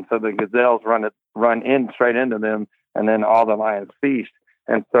back, and so the gazelles run in straight into them, and then all the lions feast.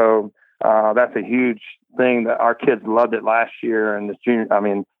 And so that's a huge thing that our kids loved it last year. And as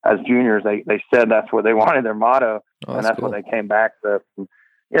juniors, they said that's what they wanted, their motto. And that's cool. What they came back with.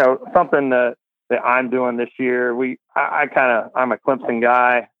 Something that I'm doing this year. I'm a Clemson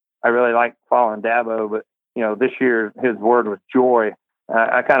guy. I really like following Dabo, but this year his word was joy.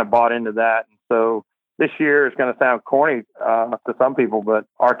 I kind of bought into that. And so this year is going to sound corny to some people, but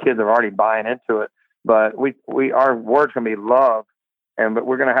our kids are already buying into it. But our word's going to be love. But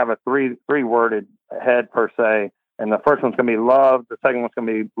we're going to have a three worded head per se. And the first one's going to be love. The second one's going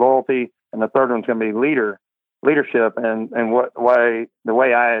to be loyalty. And the third one's going to be leadership. And the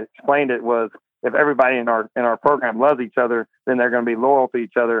way I explained it was, if everybody in our program loves each other, then they're going to be loyal to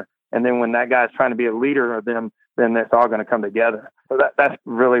each other. And then when that guy's trying to be a leader of them, then it's all going to come together. So that's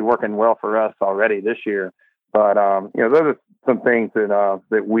really working well for us already this year. But those are some things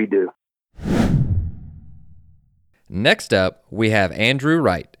that we do. Next up, we have Andrew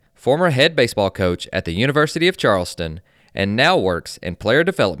Wright, former head baseball coach at the University of Charleston, and now works in player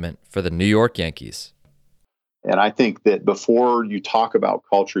development for the New York Yankees. And I think that before you talk about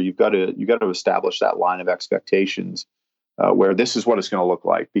culture, you've got to establish that line of expectations where this is what it's going to look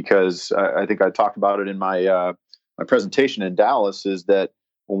like. Because I think I talked about it in my presentation in Dallas, is that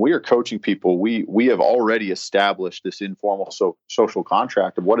when we are coaching people, we have already established this informal social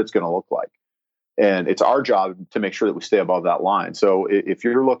contract of what it's going to look like. And it's our job to make sure that we stay above that line. So if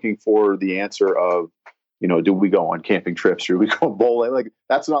you're looking for the answer of, do we go on camping trips or do we go bowling? Like,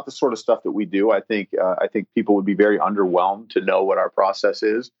 that's not the sort of stuff that we do. I think people would be very underwhelmed to know what our process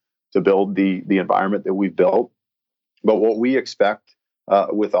is to build the environment that we've built. But what we expect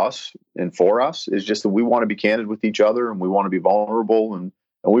with us and for us is just that we want to be candid with each other, and we want to be vulnerable, and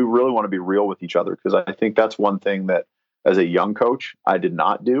we really want to be real with each other. Because I think that's one thing that as a young coach, I did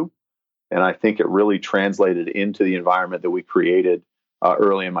not do. And I think it really translated into the environment that we created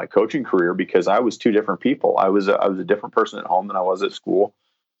early in my coaching career, because I was two different people. I was a different person at home than I was at school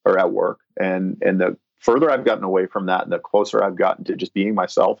or at work. And the further I've gotten away from that, and the closer I've gotten to just being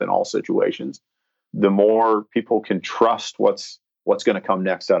myself in all situations, the more people can trust what's going to come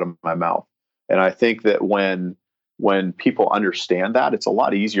next out of my mouth. And I think that when people understand that, it's a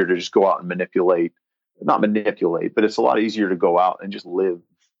lot easier to just go out and not manipulate, but it's a lot easier to go out and just live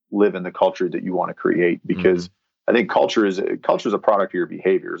in the culture that you want to create, because I think culture is a product of your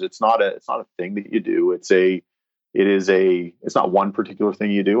behaviors. It's not a thing that you do. It's not one particular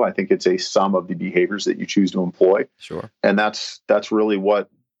thing you do. I think it's a sum of the behaviors that you choose to employ. Sure. And that's really what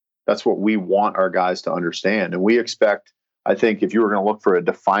we want our guys to understand. And we expect, I think, if you were going to look for a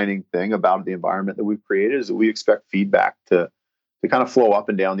defining thing about the environment that we've created, is that we expect feedback to kind of flow up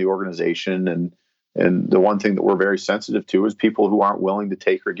and down the organization. And the one thing that we're very sensitive to is people who aren't willing to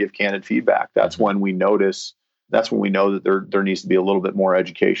take or give candid feedback. That's when we know that there needs to be a little bit more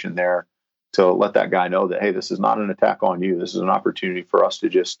education there to let that guy know that, hey, this is not an attack on you. This is an opportunity for us to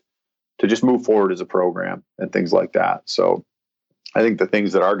just move forward as a program and things like that. So I think the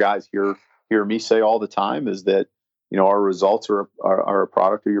things that our guys hear me say all the time is that, our results are a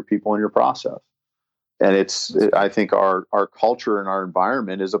product of your people and your process. And I think our culture and our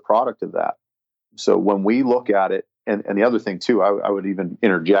environment is a product of that. So when we look at it, and the other thing too, I would even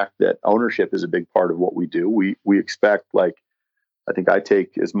interject that ownership is a big part of what we do. We expect, I think I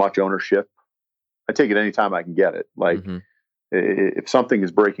take as much ownership. I take it anytime I can get it. If something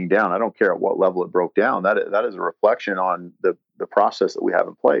is breaking down, I don't care at what level it broke down. That is a reflection on the process that we have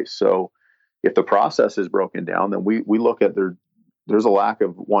in place. So if the process is broken down, then we look at there's a lack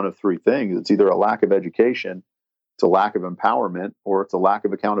of one of three things. It's either a lack of education, it's a lack of empowerment, or it's a lack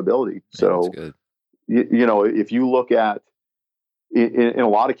of accountability. So, that's good. If you look at in a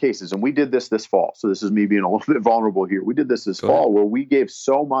lot of cases, and we did this fall, so this is me being a little bit vulnerable here. We did this fall where we gave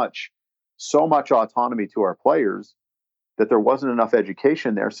so much autonomy to our players that there wasn't enough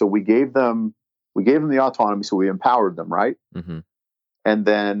education there. So we gave them the autonomy. So we empowered them, right? Mm-hmm. And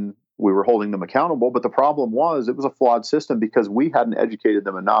then we were holding them accountable. But the problem was it was a flawed system because we hadn't educated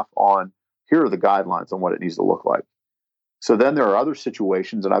them enough on, here are the guidelines on what it needs to look like. So then there are other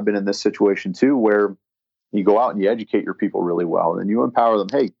situations, and I've been in this situation too, where you go out and you educate your people really well, and you empower them.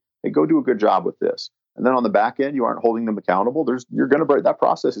 Hey, go do a good job with this. And then on the back end, you aren't holding them accountable. That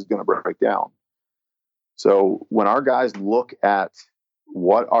process is going to break down. So when our guys look at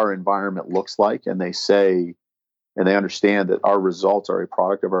what our environment looks like, and they say, and they understand that our results are a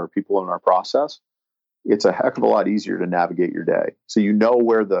product of our people and our process, it's a heck of a lot easier to navigate your day. So you know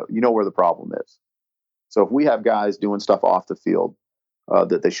where the problem is. So if we have guys doing stuff off the field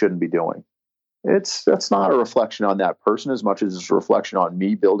that they shouldn't be doing, that's not a reflection on that person as much as it's a reflection on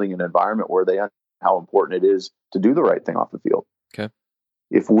me building an environment where they understand how important it is to do the right thing off the field. Okay.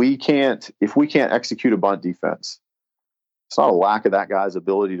 If we can't execute a bunt defense, it's not a lack of that guy's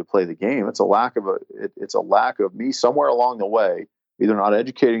ability to play the game. It's a lack of me somewhere along the way, either not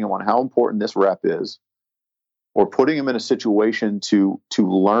educating him on how important this rep is, or putting him in a situation to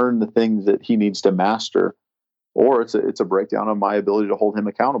learn the things that he needs to master, or it's a breakdown of my ability to hold him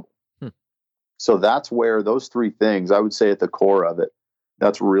accountable. So that's where those three things, I would say at the core of it,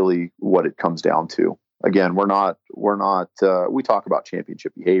 that's really what it comes down to. Again, we talk about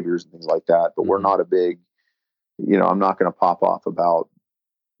championship behaviors and things like that, but we're not a big, I'm not going to pop off about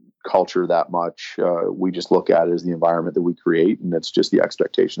culture that much. We just look at it as the environment that we create, and it's just the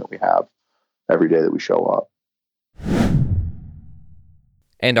expectation that we have every day that we show up.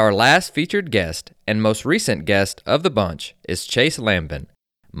 And our last featured guest and most recent guest of the bunch is Chase Lambin,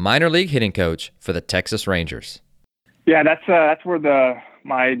 minor league hitting coach for the Texas Rangers. Yeah, that's where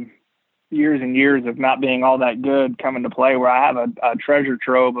my years and years of not being all that good come into play, where I have a treasure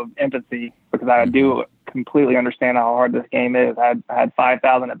trove of empathy, because I do completely understand how hard this game is. I had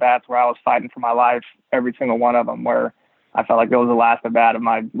 5,000 at bats where I was fighting for my life, every single one of them, where I felt like it was the last at bat of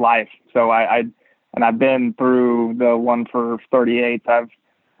my life. So I've been through the 1 for 38.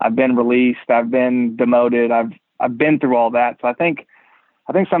 I've been released. I've been demoted. I've been through all that. So I think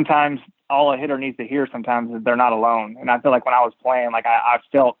sometimes all a hitter needs to hear sometimes is they're not alone. And I feel like when I was playing, like I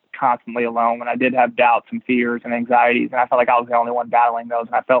felt constantly alone when I did have doubts and fears and anxieties. And I felt like I was the only one battling those.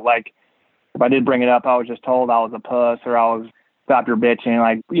 And I felt like if I did bring it up, I was just told I was a puss, or I was stop your bitching,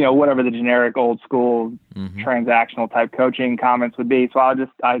 like, whatever the generic old school transactional type coaching comments would be. So I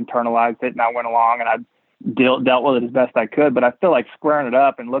internalized it and I went along and I dealt with it as best I could. But I feel like squaring it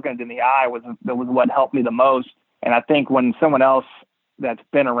up and looking it in the eye was what helped me the most. And I think when someone else that's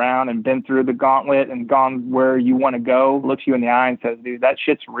been around and been through the gauntlet and gone where you want to go looks you in the eye and says, dude, that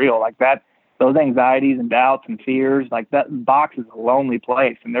shit's real. Like that, those anxieties and doubts and fears, like that box is a lonely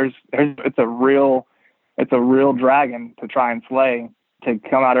place. And it's a real dragon to try and slay, to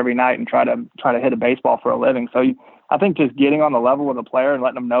come out every night and try to hit a baseball for a living. So I think just getting on the level with a player and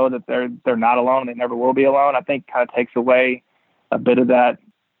letting them know that they're not alone, they never will be alone, I think kind of takes away a bit of that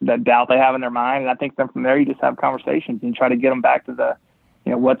doubt they have in their mind. And I think then from there you just have conversations and try to get them back to the,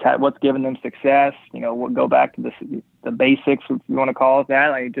 what's given them success. We'll go back to the basics, if you want to call it that.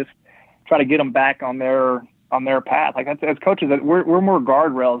 Like just try to get them back on their path. Like as coaches, we're more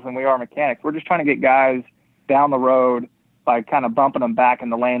guardrails than we are mechanics. We're just trying to get guys down the road by kind of bumping them back in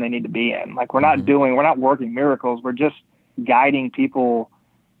the lane they need to be in. Like we're not working miracles. We're just guiding people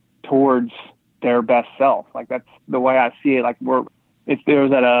towards their best self. Like that's the way I see it. Like we're at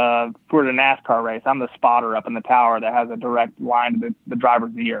a NASCAR race, I'm the spotter up in the tower that has a direct line to the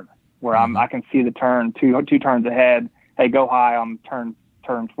driver's ear, where I can see the turn two turns ahead. Hey, go high on turn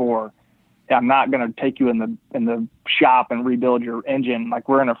 4. I'm not going to take you in the shop and rebuild your engine. Like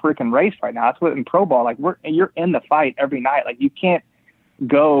we're in a freaking race right now. That's what in pro ball, like you're in the fight every night. Like you can't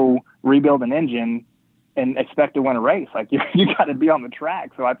go rebuild an engine and expect to win a race. Like you got to be on the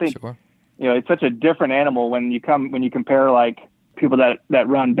track. So I think, sure. It's such a different animal when you compare like people that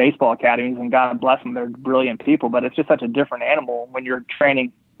run baseball academies, and God bless them, they're brilliant people, but it's just such a different animal when you're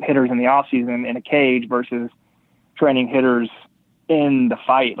training hitters in the off season in a cage versus training hitters in the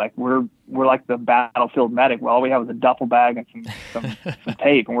fight. Like we're like the battlefield medic. Well, all we have is a duffel bag and some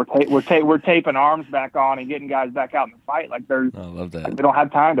tape, and we're taping arms back on and getting guys back out in the fight. Like I love that. Like they don't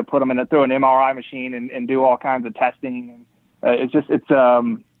have time to put them through an MRI machine and do all kinds of testing.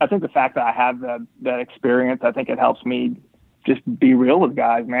 And I think the fact that I have that experience, I think it helps me just be real with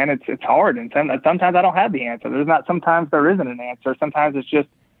guys, man. It's hard, and sometimes I don't have the answer. Sometimes there isn't an answer. Sometimes it's just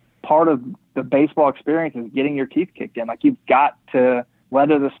part of the baseball experience is getting your teeth kicked in. Like you've got to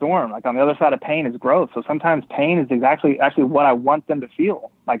weather the storm. Like on the other side of pain is growth. So sometimes pain is actually what I want them to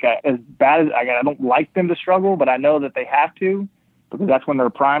feel. Like as bad as I don't like them to struggle, but I know that they have to, because that's when they're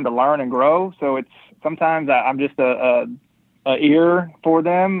primed to learn and grow. So it's sometimes I'm just a ear for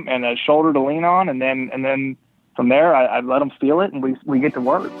them and a shoulder to lean on, and then from there I let them feel it, and we get to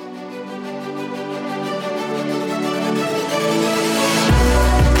work.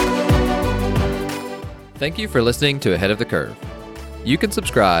 Thank you for listening to Ahead of the Curve. You can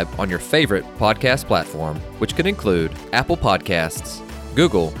subscribe on your favorite podcast platform, which could include Apple Podcasts,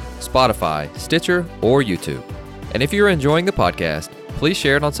 Google, Spotify, Stitcher, or YouTube. And if you're enjoying the podcast, please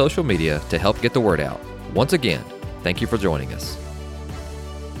share it on social media to help get the word out. Once again, thank you for joining us.